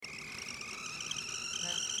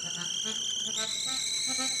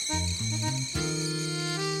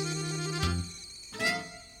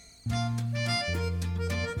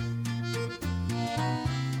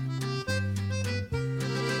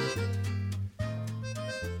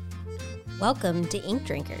Welcome to Ink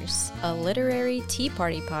Drinkers, a literary tea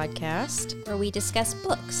party podcast where we discuss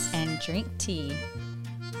books and drink tea.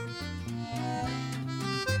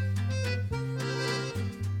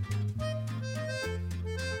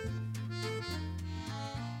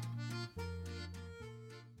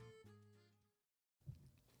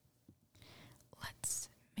 Let's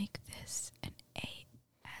make this an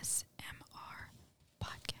ASMR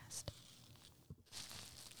podcast.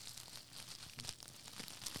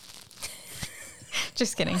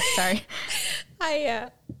 Just kidding. Sorry. I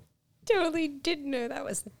totally didn't know that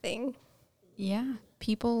was the thing. Yeah.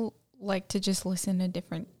 People like to just listen to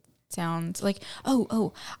different sounds. Like,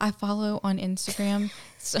 I follow on Instagram.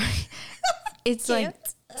 Sorry. It's like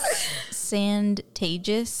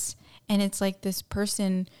Sandtageous, and it's like this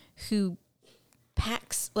person who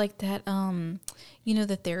packs like that,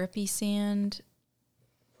 the therapy sand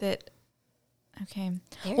that, okay.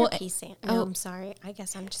 Therapy sand. No, I'm sorry. I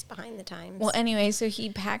guess I'm just behind the times. Well, anyway, so he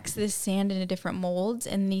packs this sand into different molds,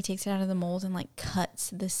 and then he takes it out of the mold and like cuts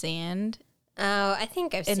the sand. Oh, I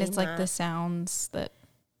think I've seen that. And it's like the sounds that,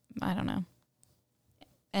 I don't know.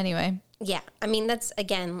 Anyway. Yeah. I mean, that's,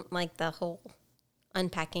 again, like the whole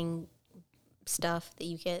unpacking stuff that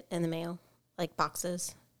you get in the mail, like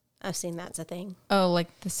boxes. I've seen that's a thing. Oh,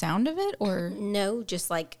 like the sound of it, or? No,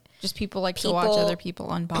 just like. Just people like to watch other people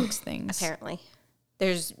unbox things. Apparently.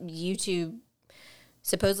 There's YouTube.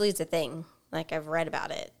 Supposedly it's a thing. Like, I've read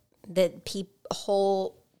about it. That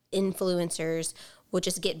whole influencers will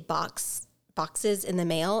just get boxes in the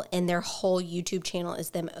mail, and their whole YouTube channel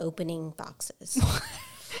is them opening boxes.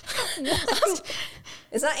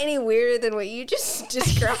 It's not any weirder than what you just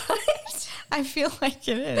described. I feel like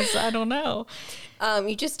it is. I don't know.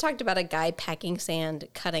 You just talked about a guy packing sand,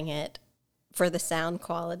 cutting it for the sound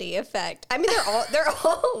quality effect. I mean, they're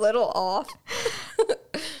all a little off.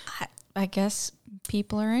 I guess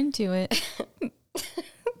people are into it.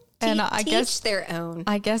 And I guess their own.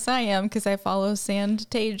 I guess I am, because I follow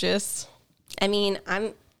Sandtageous. I mean,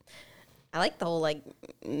 I like the whole like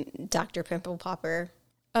Dr. Pimple Popper.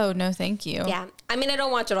 Oh, no, thank you. Yeah. I mean, I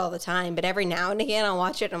don't watch it all the time, but every now and again I'll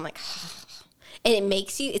watch it and I'm like, and it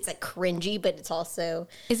makes you, it's like cringy, but it's also.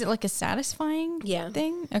 Is it like a satisfying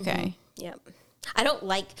thing? Okay. Mm-hmm. Yep. I don't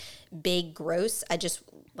like big, gross. I just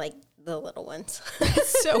like the little ones.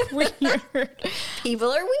 So weird.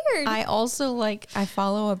 People are weird. I also I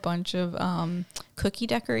follow a bunch of cookie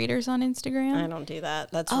decorators on Instagram. I don't do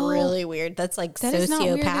that. That's really weird. That's like that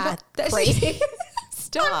sociopath crazy.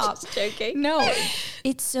 Stop. I'm just joking. No,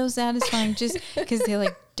 it's so satisfying just because they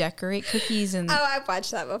like decorate cookies and. Oh, I've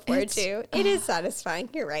watched that before too. It is satisfying.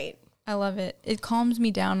 You're right. I love it. It calms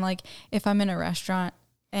me down. Like if I'm in a restaurant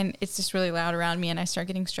and it's just really loud around me and I start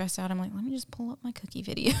getting stressed out, I'm like, let me just pull up my cookie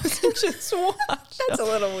videos and just watch. That's a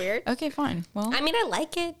little weird. Okay, fine. Well, I mean, I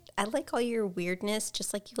like it. I like all your weirdness,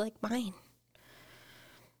 just like you like mine.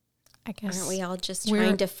 I guess. Aren't we all just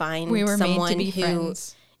trying to find someone who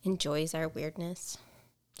friends. Enjoys our weirdness?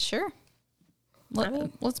 Sure.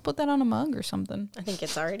 Let's put that on a mug or something. I think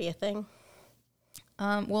it's already a thing.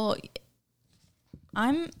 Well,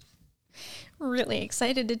 I'm really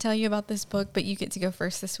excited to tell you about this book, but you get to go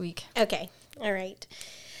first this week. Okay. All right.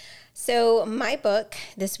 So my book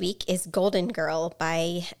this week is Golden Girl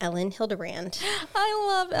by Elin Hilderbrand. I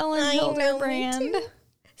love Elin Hilderbrand.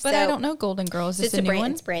 But I don't know Golden Girl. Is this a new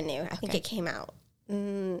one? It's brand new. I think it came out,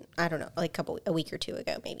 I don't know, like a week or two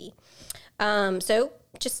ago maybe. So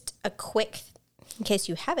just a quick, in case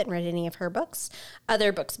you haven't read any of her books,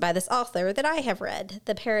 other books by this author that I have read: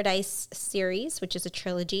 the Paradise series, which is a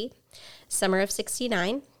trilogy, Summer of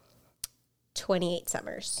 '69, 28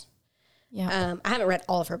 Summers. Yeah. I haven't read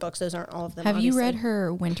all of her books. Those aren't all of them. Have you read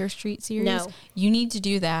her Winter Street series? No. You need to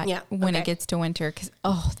do that when it gets to winter, because,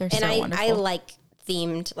 they're so wonderful. I like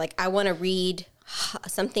themed, like I want to read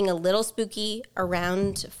something a little spooky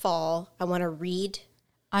around fall. I want to read.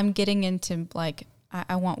 I'm getting into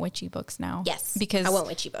I want witchy books now. Yes, because I want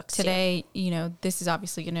witchy books today. Too. This is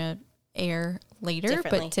obviously going to air later,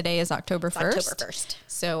 but today is October 1st. October 1st.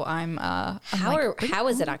 So I'm. How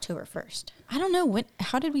is it October 1st? I don't know.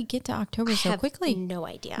 How did we get to October so quickly? No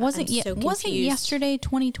idea. Wasn't yesterday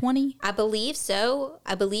 2020? I believe so.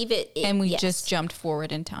 I believe it and we just jumped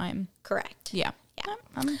forward in time. Correct. Yeah.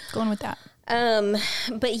 I'm going with that.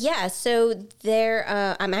 But yeah, so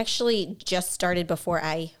there. I'm actually just started before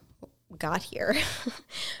I got here.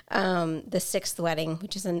 The Sixth Wedding,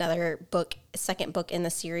 which is another book, second book in the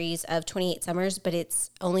series of 28 Summers, but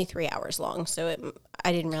it's only 3 hours long. So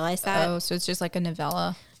I didn't realize that. Oh, so it's just like a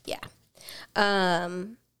novella. Yeah.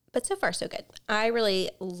 But so far, so good. I really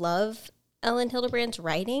love Ellen Hildebrand's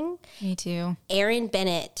writing. Me too. Erin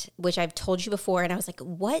Bennett, which I've told you before, and I was like,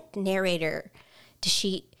 what narrator does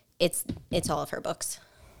she? It's all of her books.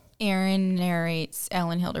 Erin narrates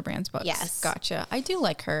Ellen Hildebrand's books. Yes. Gotcha. I do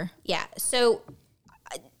like her. Yeah. So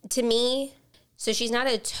to me, so she's not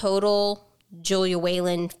a total Julia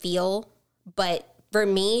Whalen feel, but for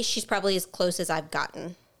me, she's probably as close as I've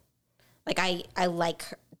gotten. Like I like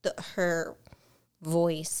her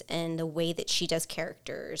voice and the way that she does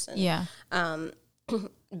characters. And, Yeah.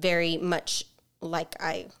 very much like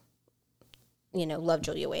I, love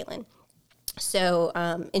Julia Whalen. So,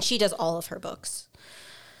 and she does all of her books.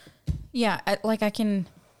 Yeah. I can.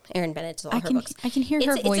 Erin Bennett does all her books. I can hear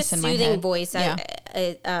her voice in my head. It's a soothing voice.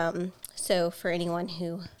 Yeah. So for anyone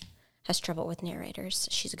who has trouble with narrators,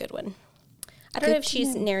 she's a good one. I don't know if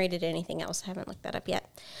she's narrated anything else. I haven't looked that up yet.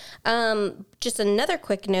 Just another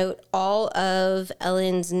quick note, all of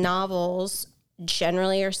Ellen's novels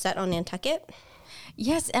generally are set on Nantucket.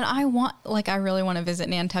 Yes, and I really want to visit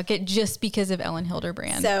Nantucket just because of Ellen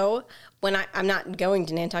Hildebrand. So when I'm not going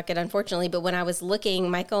to Nantucket, unfortunately, but when I was looking,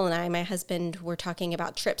 Michael and I, my husband, were talking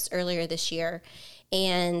about trips earlier this year,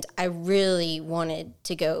 and I really wanted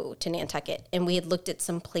to go to Nantucket. And we had looked at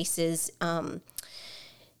some places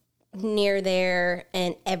near there,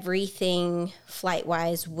 and everything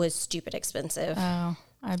flight-wise was stupid expensive. Oh,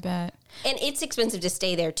 I bet. And it's expensive to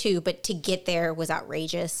stay there too, but to get there was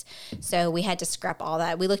outrageous. So we had to scrap all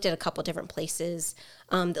that. We looked at a couple different places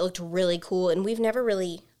that looked really cool. And we've never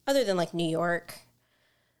really, other than like New York,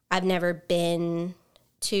 I've never been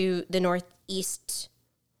to the Northeast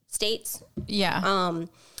states. Yeah.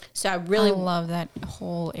 So I really love that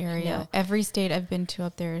whole area. Every state I've been to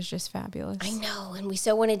up there is just fabulous. I know. And we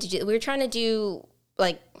so wanted to do, we were trying to do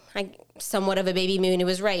like somewhat of a baby moon. It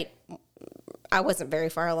was right. I wasn't very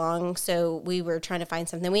far along, so we were trying to find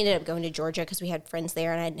something. We ended up going to Georgia because we had friends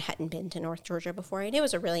there, and I hadn't been to North Georgia before, and it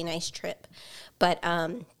was a really nice trip. But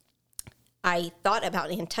I thought about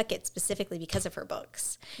Nantucket specifically because of her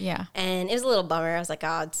books. Yeah. And it was a little bummer. I was like,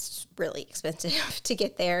 oh, it's really expensive to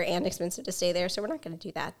get there and expensive to stay there, so we're not going to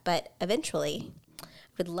do that. But eventually, I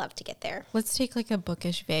would love to get there. Let's take like a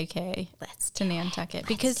bookish vacay to Nantucket.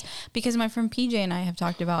 Because my friend PJ and I have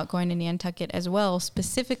talked about going to Nantucket as well,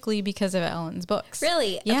 specifically because of Ellen's books.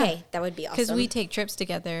 Really? Yeah. Okay, that would be awesome. Because we take trips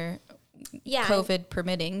together, COVID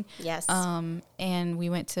permitting. Yes. And we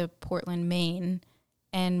went to Portland, Maine,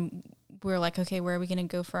 and we were like, okay, where are we going to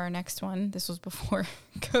go for our next one? This was before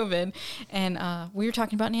COVID. And we were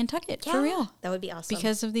talking about Nantucket, for real. That would be awesome.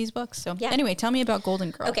 Because of these books. So anyway, tell me about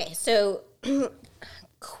Golden Girl. Okay, so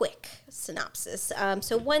quick synopsis.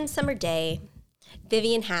 So one summer day,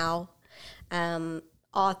 Vivian Howe,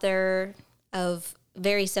 author of,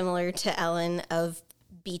 very similar to Ellen, of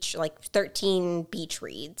 13 beach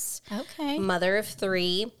reads. Okay. Mother of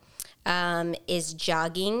 3, is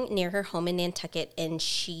jogging near her home in Nantucket, and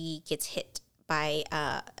she gets hit by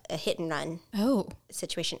a hit and run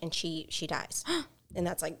situation, and she dies. And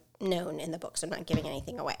that's like known in the book, so I'm not giving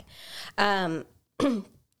anything away.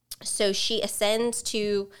 So she ascends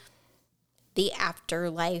to the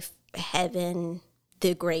afterlife, heaven,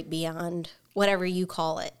 the great beyond, whatever you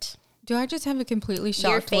call it. Do I just have a completely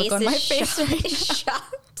shocked look on my face?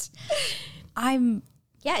 Shocked.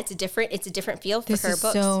 Yeah, it's a different feel for this her is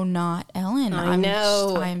books. So not Ellen. I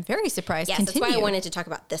know. I'm very surprised. Yes, Continue. that's why I wanted to talk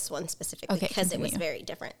about this one specifically, because it was very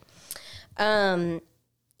different.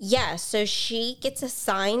 So she gets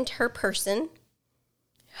assigned her person.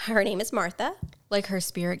 Her name is Martha. Like her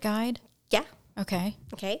spirit guide? Yeah. Okay.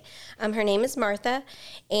 Her name is Martha,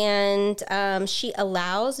 and she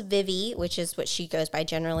allows Vivi, which is what she goes by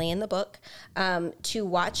generally in the book, to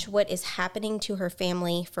watch what is happening to her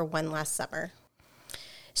family for one last summer.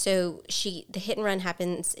 So the hit and run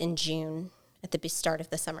happens in June at the start of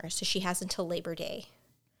the summer. So she has until Labor Day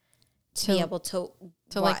to be able to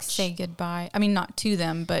watch. Like say goodbye. I mean, not to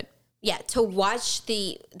them, but to watch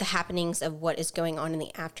the happenings of what is going on in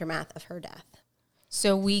the aftermath of her death.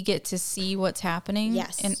 So we get to see what's happening.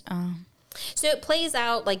 Yes. And so it plays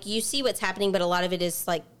out like you see what's happening, but a lot of it is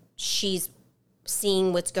like she's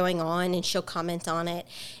seeing what's going on and she'll comment on it.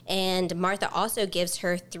 And Martha also gives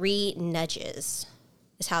her 3 nudges,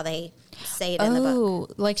 is how they say it in the book. Oh,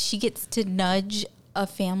 like she gets to nudge a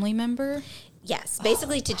family member? Yes,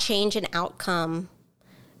 basically to change an outcome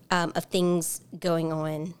of things going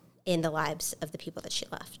on in the lives of the people that she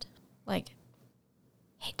left. Like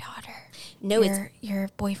hey, daughter, No, your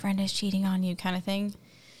boyfriend is cheating on you kind of thing?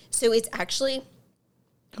 so it's actually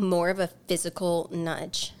more of a physical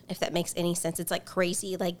nudge, if that makes any sense. It's like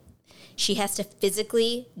crazy. Like she has to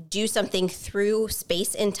physically do something through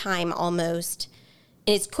space and time almost.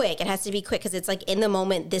 And it's quick. It has to be quick because it's like in the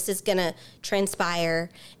moment, this is going to transpire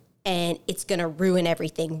and it's going to ruin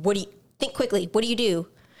everything. Think quickly. What do you do?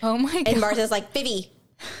 Oh my God. And Martha's like, Vivi,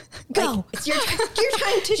 go. Like, it's your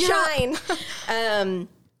time to shine.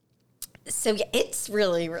 So yeah, it's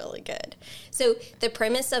really, really good. So the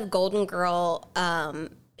premise of Golden Girl,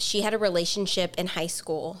 she had a relationship in high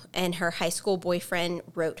school, and her high school boyfriend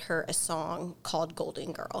wrote her a song called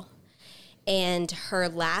Golden Girl. And her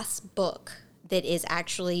last book that is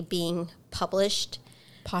actually being published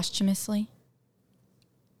Posthumously?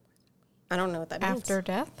 I don't know what that means. After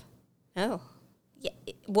death? Oh. Yeah.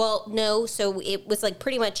 Well, no. So it was like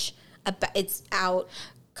pretty much, it's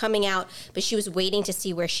coming out, but she was waiting to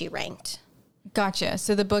see where she ranked. Gotcha.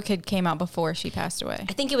 So the book had came out before she passed away.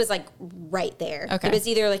 I think it was like right there. Okay. It was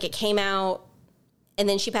either like it came out and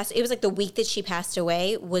then she passed. It was like the week that she passed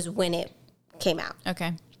away was when it came out.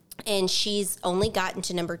 Okay. And she's only gotten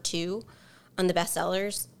to number 2 on the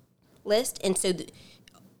bestsellers list. And so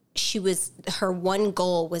her one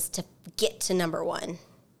goal was to get to number 1.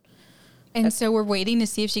 And so we're waiting to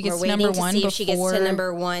see if she gets to number 1 see before if she gets to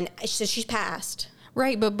number 1. So she's passed.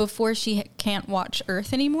 Right, but before she can't watch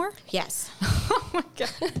Earth anymore? Yes. Oh my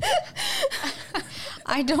God.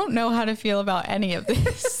 I don't know how to feel about any of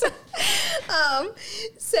this.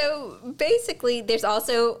 So basically, there's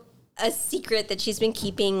also a secret that she's been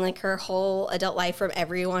keeping like her whole adult life from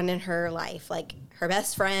everyone in her life, like her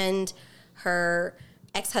best friend, her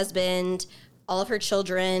ex-husband, all of her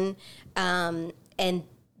children, and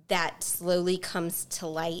that slowly comes to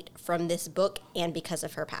light from this book and because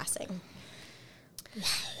of her passing. Wow.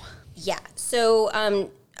 Yeah. So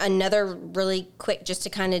another really quick, just to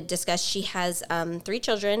kind of discuss, she has 3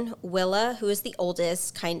 children. Willa, who is the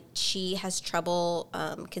oldest, she has trouble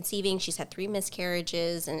conceiving. She's had 3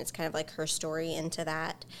 miscarriages, and it's kind of like her story into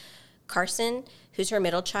that. Carson, who's her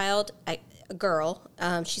middle child, a girl.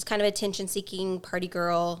 She's kind of attention-seeking party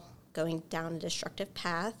girl going down a destructive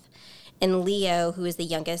path. And Leo, who is the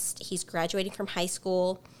youngest, he's graduating from high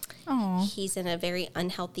school. Aww. He's in a very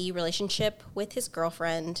unhealthy relationship with his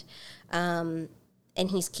girlfriend, and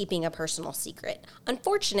he's keeping a personal secret.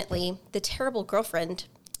 Unfortunately, the terrible girlfriend,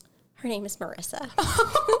 her name is Marissa.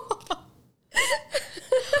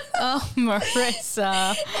 Oh,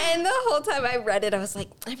 Marissa. And the whole time I read it, I was like,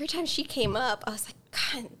 every time she came up, I was like,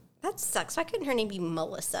 God, that sucks. Why couldn't her name be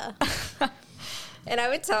Melissa? And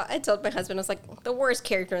I told my husband, I was like, the worst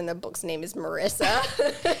character in the book's name is Marissa.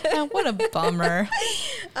 Oh, what a bummer.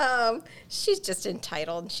 She's just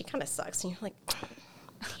entitled, and she kind of sucks. And you're like,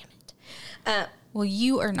 damn it. Well,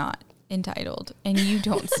 you are not entitled, and you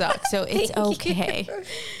don't suck, so it's okay.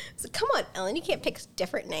 So come on, Ellen, you can't pick a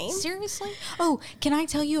different name. Seriously? Oh, can I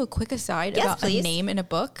tell you a quick aside about please. a name in a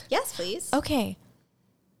book? Yes, please. Okay.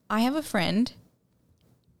 I have a friend.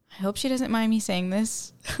 I hope she doesn't mind me saying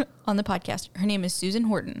this on the podcast. Her name is Susan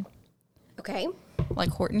Horton. Okay. Like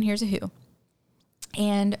Horton, here's a who.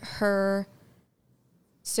 And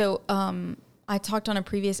I talked on a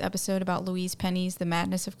previous episode about Louise Penny's The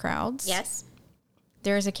Madness of Crowds. Yes.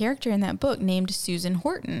 There's a character in that book named Susan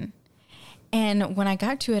Horton. And when I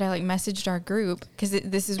got to it, I messaged our group because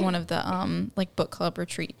this is one of the book club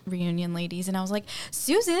retreat reunion ladies. And I was like,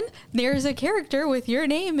 Susan, there's a character with your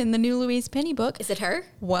name in the new Louise Penny book. Is it her?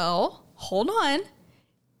 Well, hold on.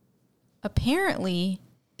 Apparently,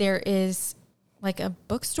 there is a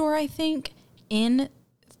bookstore, I think, in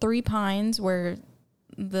Three Pines where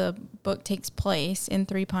the book takes place in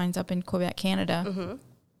Three Pines up in Quebec, Canada. Mm-hmm.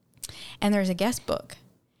 And there's a guest book.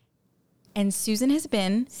 And Susan has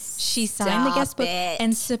been. She signed the guest book.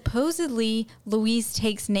 And supposedly, Louise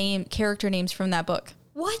takes character names from that book.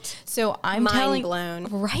 What? So I'm Mind blown.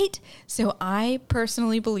 Right? So I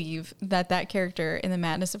personally believe that character in The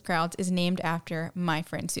Madness of Crowds is named after my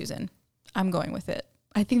friend Susan. I'm going with it.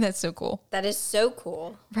 I think that's so cool. That is so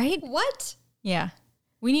cool. Right? What? Yeah.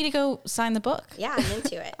 We need to go sign the book. Yeah, I'm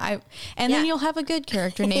into it. Then you'll have a good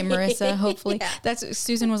character named Marissa, hopefully. Yeah. That's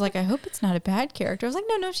Susan was like, I hope it's not a bad character. I was like,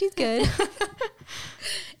 no, she's good.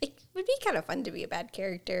 It would be kind of fun to be a bad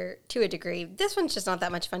character to a degree. This one's just not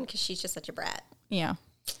that much fun because she's just such a brat. Yeah.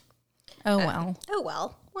 Oh, well. Oh,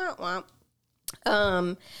 well. Wah,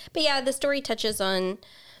 wah. But yeah, the story touches on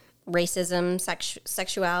racism,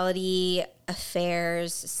 sexuality,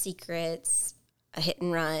 affairs, secrets, a hit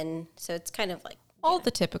and run. So it's kind of like all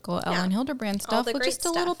the typical Ellen Hildebrand stuff the with great just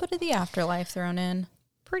a little stuff. bit of the afterlife thrown in.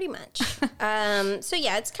 Pretty much. So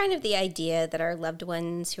yeah, it's kind of the idea that our loved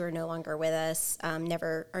ones who are no longer with us are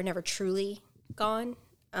never truly gone.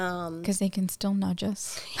 Because they can still nudge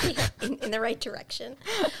us. in the right direction.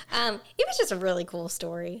 It was just a really cool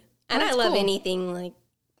story. And I love anything like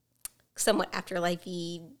somewhat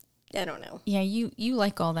afterlife-y. I don't know. Yeah, you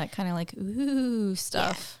like all that kind of like ooh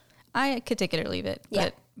stuff. Yeah. I could take it or leave it.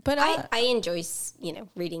 But I enjoy,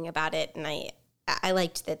 reading about it, and I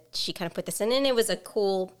liked that she kind of put this in, and it was a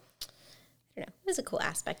cool, it was a cool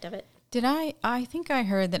aspect of it. I think I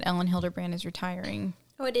heard that Ellen Hilderbrand is retiring.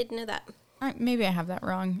 Oh, I didn't know that. Maybe I have that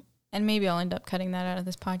wrong, and maybe I'll end up cutting that out of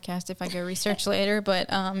this podcast if I go research later. But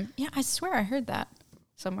yeah, I swear I heard that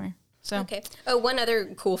somewhere. So okay. Oh, one other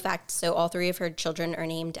cool fact. So all 3 of her children are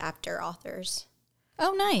named after authors.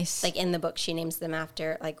 Oh, nice. Like in the book, she names them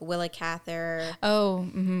after like Willa Cather. Oh,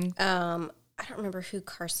 mm-hmm. I don't remember who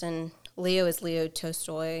Carson. Leo is Leo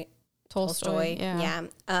Tolstoy. Yeah.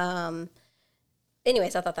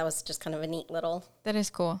 Anyways, I thought that was just kind of a neat little. That is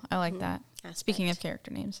cool. I like that. Aspect. Speaking of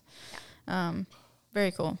character names.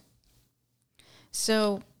 Very cool.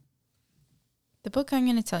 So the book I'm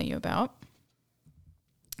going to tell you about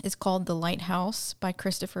is called The Lighthouse by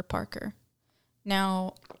Christopher Parker.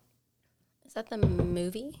 Now, is that the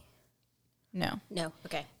movie? No.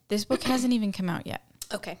 Okay. This book hasn't even come out yet.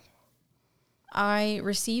 Okay. I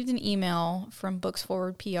received an email from Books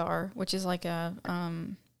Forward PR, which is like a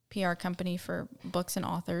PR company for books and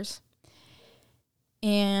authors.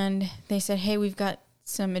 And they said, hey, we've got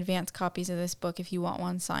some advanced copies of this book. If you want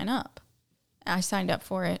one, sign up. I signed up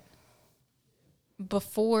for it.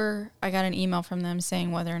 Before I got an email from them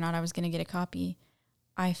saying whether or not I was going to get a copy,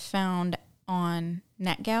 I found on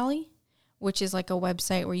NetGalley, which is like a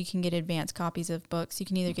website where you can get advanced copies of books. You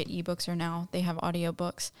can either get ebooks or now they have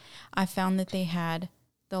audiobooks. I found that they had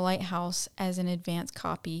The Lighthouse as an advanced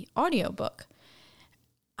copy audiobook.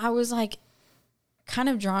 I was like kind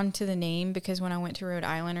of drawn to the name because when I went to Rhode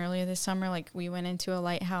Island earlier this summer, like we went into a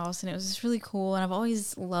lighthouse and it was just really cool. And I've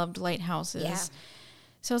always loved lighthouses. Yeah.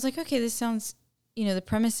 So I was like, okay, this sounds, the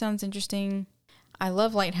premise sounds interesting. I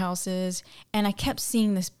love lighthouses. And I kept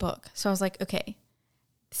seeing this book. So I was like, okay,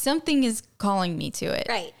 something is calling me to it.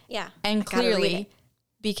 Right. Yeah. And clearly,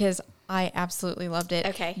 because I absolutely loved it.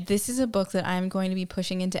 Okay. This is a book that I'm going to be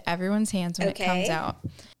pushing into everyone's hands when it comes out.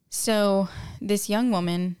 So this young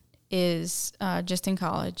woman is just in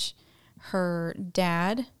college. Her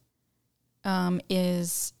dad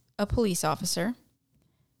is a police officer.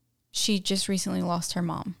 She just recently lost her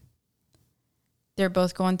mom. They're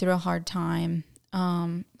both going through a hard time.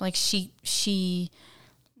 Like she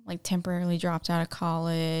like temporarily dropped out of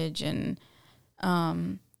college, and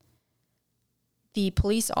the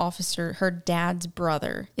police officer, her dad's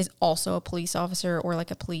brother, is also a police officer or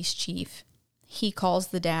like a police chief. He calls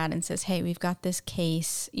the dad and says, hey, we've got this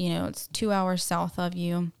case, it's 2 hours south of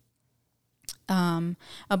you.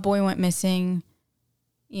 A boy went missing.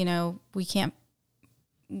 We can't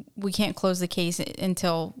close the case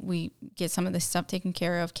until we get some of this stuff taken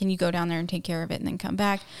care of. Can you go down there and take care of it and then come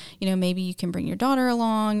back? Maybe you can bring your daughter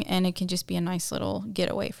along and it can just be a nice little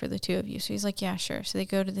getaway for the 2 of you. So he's like, yeah, sure. So they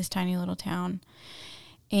go to this tiny little town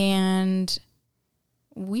and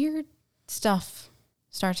weird stuff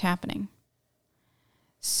starts happening.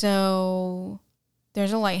 So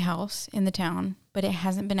there's a lighthouse in the town, but it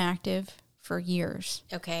hasn't been active for years.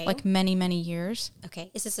 Okay. Like many, many years.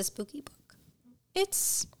 Okay. Is this a spooky book?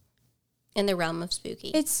 It's in the realm of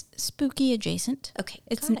spooky. It's spooky adjacent. Okay.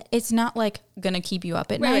 It's not like going to keep you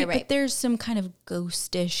up at night, but there's some kind of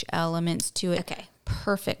ghostish elements to it. Okay.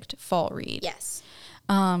 Perfect fall read. Yes.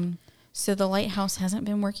 So the lighthouse hasn't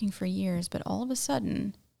been working for years, but all of a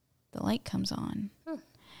sudden the light comes on.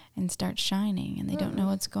 And starts shining, and they don't know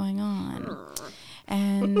what's going on.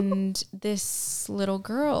 And this little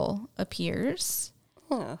girl appears,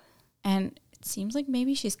 and it seems like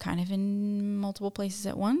maybe she's kind of in multiple places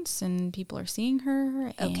at once, and people are seeing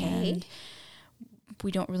her. Okay. And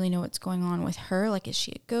we don't really know what's going on with her. Like, is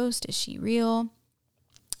she a ghost? Is she real?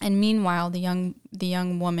 And meanwhile, the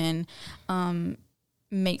young woman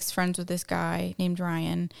makes friends with this guy named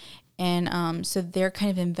Ryan, and so they're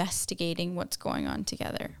kind of investigating what's going on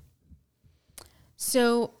together.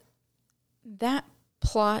 So that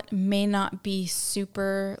plot may not be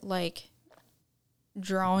super, like,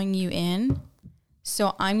 drawing you in.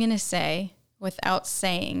 So I'm going to say, without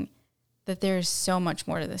saying, that there's so much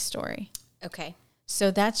more to this story. Okay.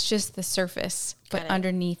 So that's just the surface. But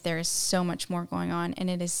underneath, there is so much more going on. And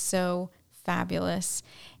it is so fabulous.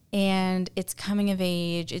 And it's coming of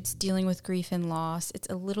age. It's dealing with grief and loss. It's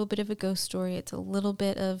a little bit of a ghost story. It's a little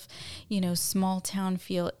bit of, small town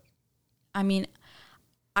feel. I mean,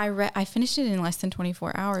 I finished it in less than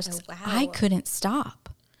 24 hours. 'Cause wow. I couldn't stop.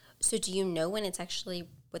 So do you know when it's actually,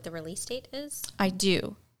 what the release date is? I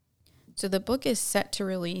do. So the book is set to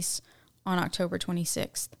release on October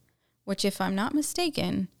 26th, which, if I'm not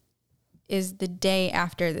mistaken, is the day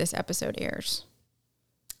after this episode airs.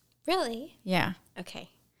 Really? Yeah. Okay.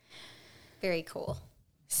 Very cool.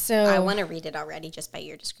 So I want to read it already just by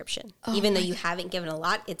your description. Even though you haven't given a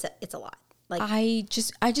lot, it's a lot. Like, I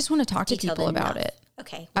just want to talk to detailed people about enough. it.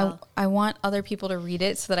 Okay. Well, I want other people to read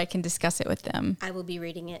it so that I can discuss it with them. I will be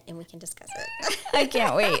reading it and we can discuss it. I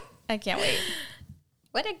can't wait. I can't wait.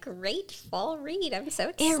 What a great fall read. I'm so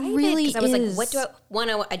excited. really 'Cause I was is. like, what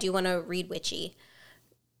do I do want to read witchy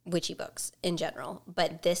books in general,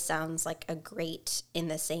 but this sounds like a great in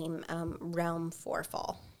the same realm for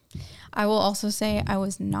fall. I will also say I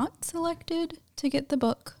was not selected to get the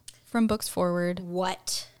book from Books Forward.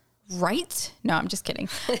 What? Right? No, I'm just kidding.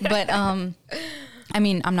 But I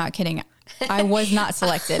mean, I'm not kidding. I was not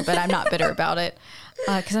selected, but I'm not bitter about it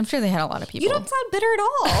because I'm sure they had a lot of people. You don't sound bitter at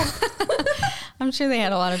all. I'm sure they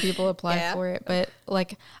had a lot of people apply Yeah. for it, but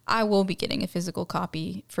like I will be getting a physical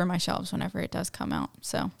copy for my shelves whenever it does come out.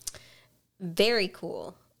 So Very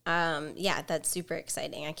cool. Yeah, that's super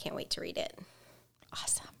exciting. I can't wait to read it.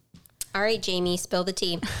 awesome. All right, Jamie, spill the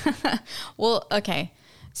tea. Well, okay.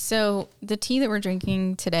 So the tea that we're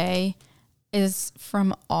drinking today is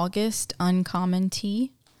from August Uncommon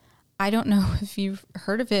Tea. I don't know if you've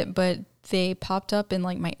heard of it, but they popped up in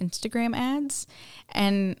like my Instagram ads,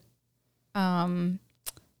 and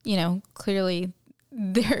you know, clearly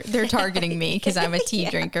they're targeting me because I'm a tea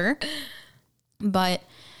drinker. But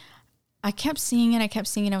I kept seeing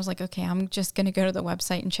it. I was like, okay, I'm just gonna go to the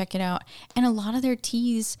website and check it out. And a lot of their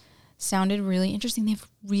teas sounded really interesting. They have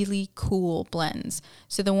really cool blends.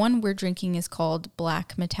 So the one we're drinking is called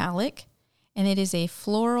Black Metallic, and it is a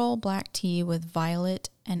floral black tea with violet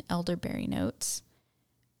and elderberry notes.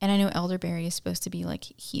 And I know elderberry is supposed to be like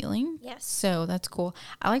healing. Yes. So that's cool.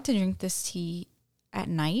 I like to drink this tea at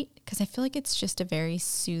night because I feel like it's just a very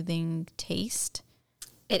soothing taste.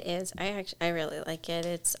 It is. I really like it.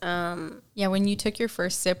 It's Yeah, when you took your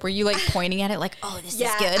first sip, were you like pointing at it like, oh, this is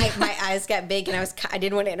good? my eyes got big and I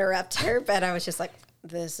didn't want to interrupt her, but I was just like,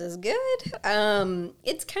 this is good.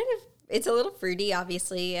 It's a little fruity.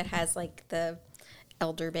 Obviously, it has like the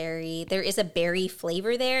elderberry. There is a berry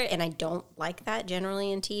flavor there, and I don't like that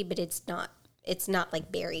generally in tea, but it's not like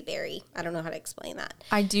berry. I don't know how to explain that.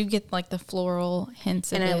 I do get like the floral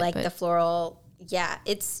hints of it. And I like but the floral. Yeah,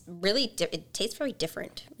 it's really, it tastes very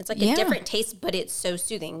different. It's like Yeah. a different taste, but it's so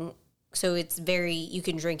soothing. So it's you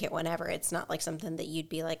can drink it whenever. It's not like something that you'd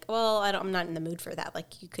be like, well, I'm not in the mood for that.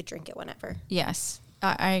 Like you could drink it whenever. Yes,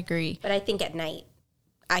 I agree. But I think at night,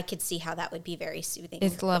 I could see how that would be very soothing.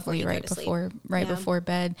 It's lovely you go right to sleep. before Yeah. before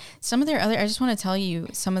bed. Some of their other, I just want to tell you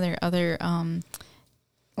some of their other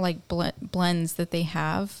like blends that they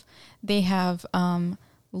have. They have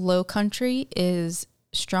Low Country is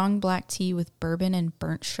strong black tea with bourbon and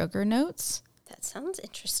burnt sugar notes. That sounds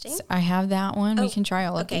interesting. So I have that one. We can try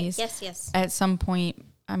all of Okay. these. Yes. At some point,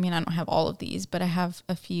 I mean, I don't have all of these, but I have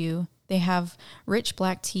a few. They have rich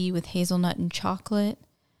black tea with hazelnut and chocolate.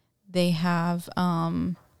 They have,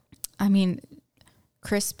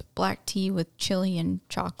 crisp black tea with chili and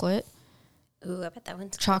chocolate. Ooh, I bet that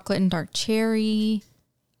one's Chocolate and dark cherry.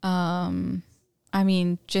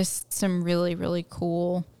 Just some really, really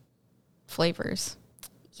cool flavors.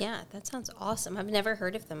 Yeah, that sounds awesome. I've never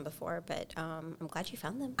heard of them before, but I'm glad you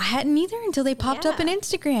found them. I hadn't either until they popped up on Yeah.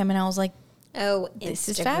 Instagram, and I was like, Oh, This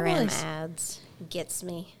is Instagram fabulous. ads gets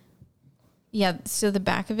me. yeah. So the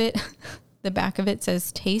back of it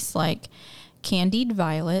says tastes like candied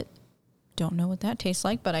violet. Don't know what that tastes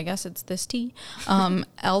like, but I guess it's this tea.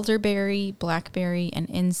 Elderberry, blackberry, and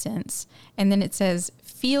incense. And then it says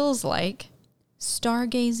feels like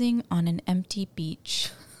stargazing on an empty beach.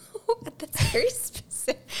 That's very specific.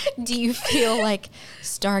 Do you feel like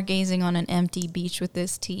stargazing on an empty beach with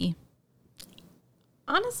this tea?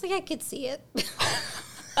 Honestly, I could see it.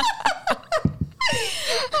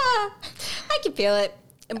 I could feel it,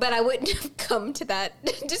 but I wouldn't have come to that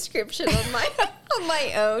description on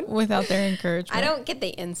my own. Without their encouragement. I don't get the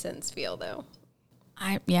incense feel though.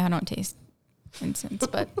 I don't taste incense,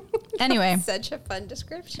 but anyway. Such a fun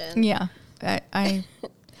description. Yeah. I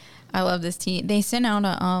love this tea. They sent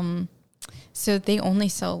out so they only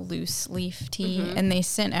sell loose leaf tea, and they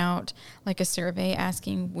sent out like a survey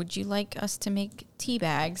asking, would you like us to make tea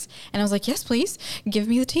bags? And I was like, yes, please give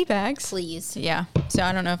me the tea bags. Please. Yeah. So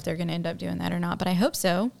I don't know if they're going to end up doing that or not, but I hope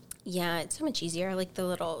so. Yeah, it's so much easier. I like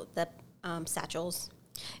the satchels.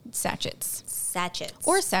 Sachets Sachets.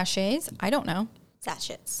 or sachets. I don't know.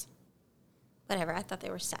 sachets. Whatever. I thought they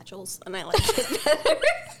were satchels, and I liked it better.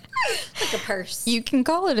 Like a purse. You can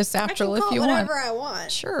call it a satchel if you want. Whatever I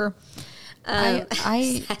want. Sure.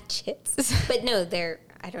 Sachets. But no,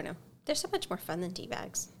 I don't know. They're so much more fun than tea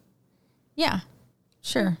bags. Yeah,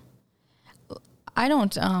 sure. I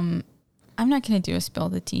don't, I'm not going to do a spill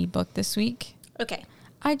the tea book this week. Okay.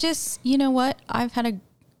 I just, you know what? I've had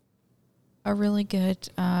a really good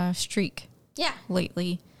streak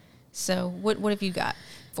lately. So what have you got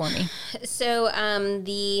for me? So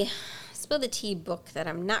the spill the tea book that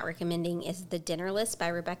I'm not recommending is The Dinner List by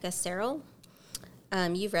Rebecca Serrell.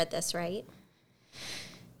 You've read this, right?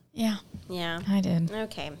 Yeah. Yeah. I did.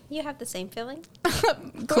 Okay. You have the same feeling?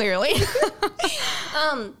 Clearly.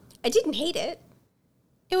 I didn't hate it.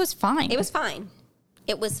 It was fine. It was fine.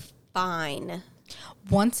 It was fine.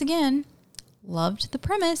 Once again, loved the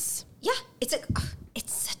premise. Yeah. It's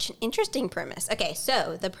such an interesting premise. Okay,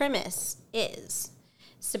 so the premise is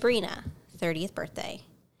Sabrina, 30th birthday.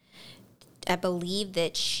 I believe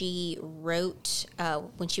that she wrote,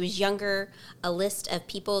 when she was younger, a list of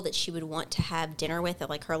people that she would want to have dinner with at,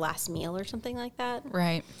 like, her last meal or something like that.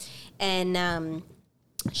 Right. And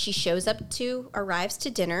she arrives to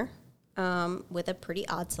dinner with a pretty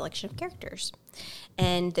odd selection of characters.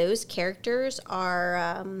 And those characters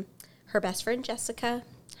are her best friend, Jessica,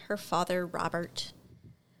 her father, Robert,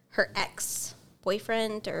 her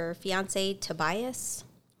ex-boyfriend or fiance, Tobias,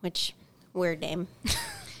 which, weird name.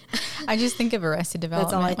 I just think of Arrested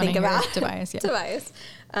Development. That's all I think about. Tobias, yeah. Tobias.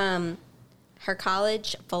 Her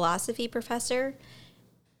college philosophy professor,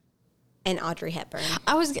 and Audrey Hepburn.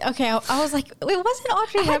 I was like, wait, wasn't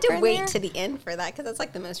Audrey Hepburn I had to wait there? to the end for that because that's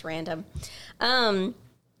like the most random.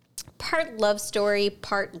 Part love story,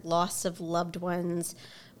 part loss of loved ones,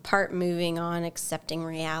 part moving on, accepting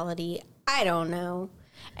reality. I don't know.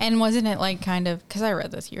 And wasn't it like kind of, because I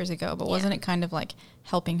read this years ago, but wasn't it kind of like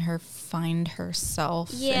helping her find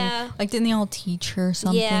herself? Yeah. And, like, didn't they all teach her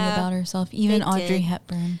something about herself? Even Audrey did.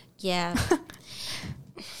 Hepburn. Yeah.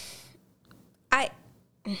 I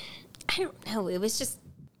don't know. It was just,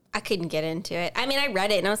 I couldn't get into it. I mean, I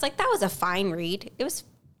read it and I was like, that was a fine read. It was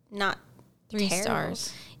not 3 terrible.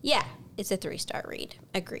 stars. Yeah. It's a 3-star read.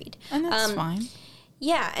 Agreed. And that's fine.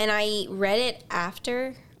 Yeah. And I read it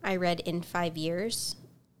after I read In 5 Years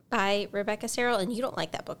by Rebecca Serrell. And you don't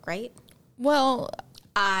like that book, right? Well,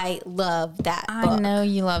 I love that book. I know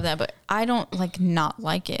you love that, but I don't not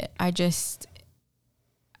like it.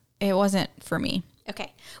 It wasn't for me.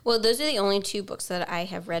 Okay. Well, those are the only 2 books that I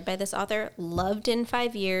have read by this author. Loved In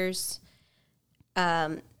 5 Years.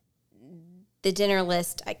 The Dinner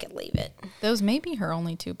List, I could leave it. Those may be her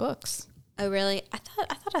only 2 books. Oh, really? I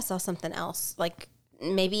thought I saw something else. Like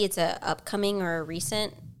maybe it's a upcoming or a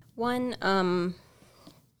recent one.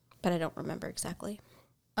 But I don't remember exactly.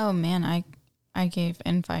 Oh man, I gave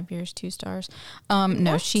In 5 Years 2 stars.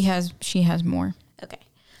 No, she has more. Okay.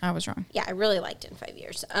 I was wrong. Yeah, I really liked In 5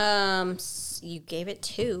 Years. You gave it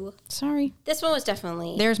 2. Sorry. This one was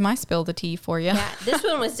definitely... There's my spill the tea for you. Yeah, this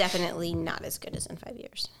one was definitely not as good as In 5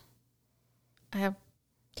 Years. I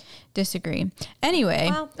disagree. Anyway.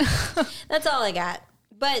 Well, that's all I got.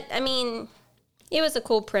 But, I mean, it was a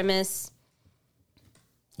cool premise.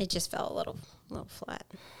 It just fell a little flat.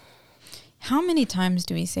 How many times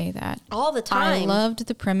do we say that? All the time. I loved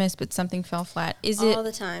the premise, but something fell flat. All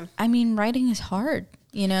the time. I mean, writing is hard,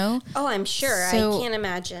 you know? Oh, I'm sure. So, I can't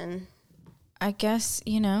imagine. I guess,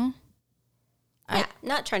 you know. Yeah,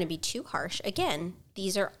 not trying to be too harsh. Again,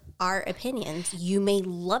 these are our opinions. You may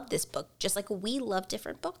love this book just like we love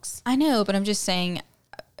different books. I know, but I'm just saying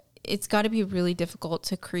it's got to be really difficult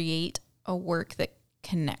to create a work that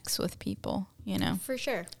connects with people, you know? For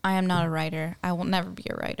sure. I am not a writer. I will never be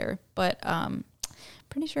a writer, but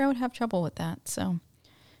pretty sure I would have trouble with that. So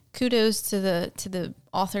kudos to the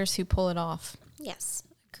authors who pull it off. Yes,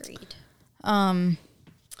 agreed.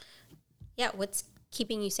 Yeah, what's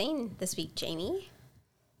keeping you sane this week, Jamie?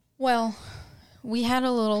 Well, we had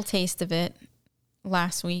a little taste of it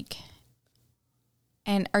last week.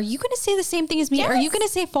 And are you going to say the same thing as me? Yes. Are you going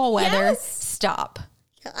to say fall weather? Yes. Stop.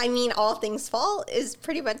 I mean, all things fall is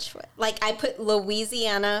pretty much like I put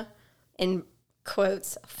Louisiana in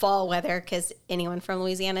quotes fall weather because anyone from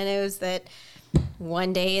Louisiana knows that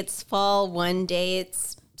one day it's fall, one day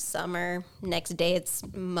it's summer, next day it's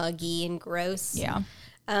muggy and gross. Yeah.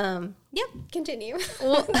 Yeah, continue.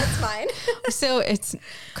 Well, that's fine. So it's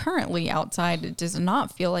currently outside. It does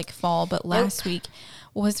not feel like fall, but last week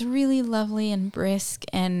was really lovely and brisk.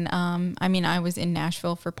 And I mean, I was in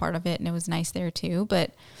Nashville for part of it and it was nice there too.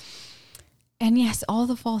 And yes, all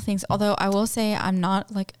the fall things. Although I will say I'm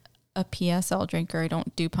not like a PSL drinker. I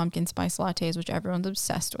don't do pumpkin spice lattes, which everyone's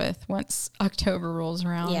obsessed with once October rolls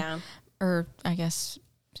around. Yeah. or I guess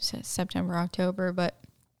September, October, but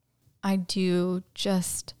I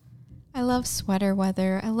love sweater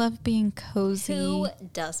weather. I love being cozy. Who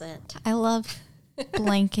doesn't? I love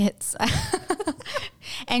blankets.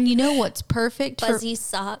 And you know what's perfect Fuzzy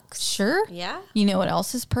socks. Sure. Yeah. You know what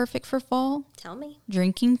else is perfect for fall? Tell me.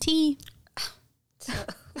 Drinking tea.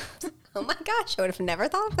 Oh my gosh, I would have never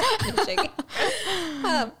thought of that. No, joking.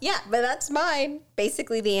 Yeah, but that's mine.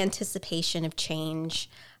 Basically, the anticipation of change,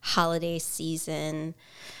 holiday season,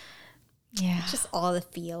 Yeah. just all the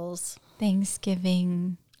feels.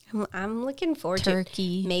 Thanksgiving. I'm looking forward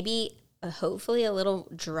Turkey. to maybe hopefully a little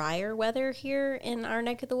drier weather here in our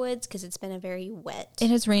neck of the woods because it's been a very wet. It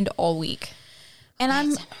has rained all week.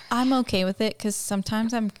 And I'm okay with it because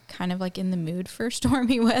sometimes I'm kind of like in the mood for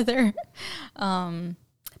stormy weather.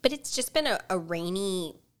 But it's just been a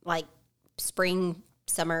rainy, like, spring,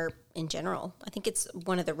 summer in general. I think it's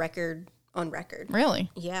one of the on record. Really?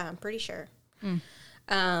 Yeah, I'm pretty sure. So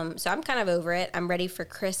I'm kind of over it. I'm ready for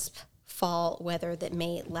crisp fall weather that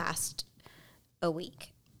may last a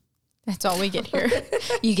week. That's all we get here.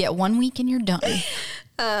 You get 1 week and you're done.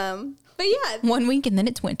 But yeah. 1 week and then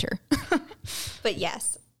it's winter. But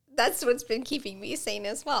yes, that's what's been keeping me sane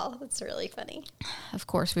as well. That's really funny. Of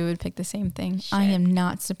course, we would pick the same thing. Sure. I am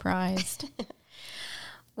not surprised.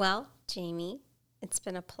 Well, Jamie, it's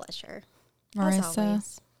been a pleasure.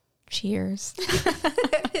 Marissa, cheers.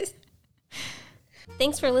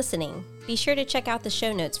 Thanks for listening. Be sure to check out the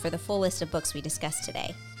show notes for the full list of books we discussed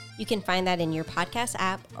today. You can find that in your podcast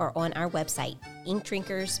app or on our website,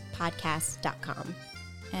 inkdrinkerspodcast.com.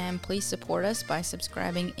 And please support us by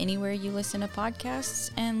subscribing anywhere you listen to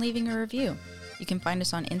podcasts and leaving a review. You can find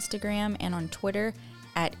us on Instagram and on Twitter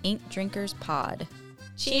at InkDrinkersPod.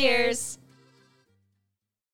 Cheers!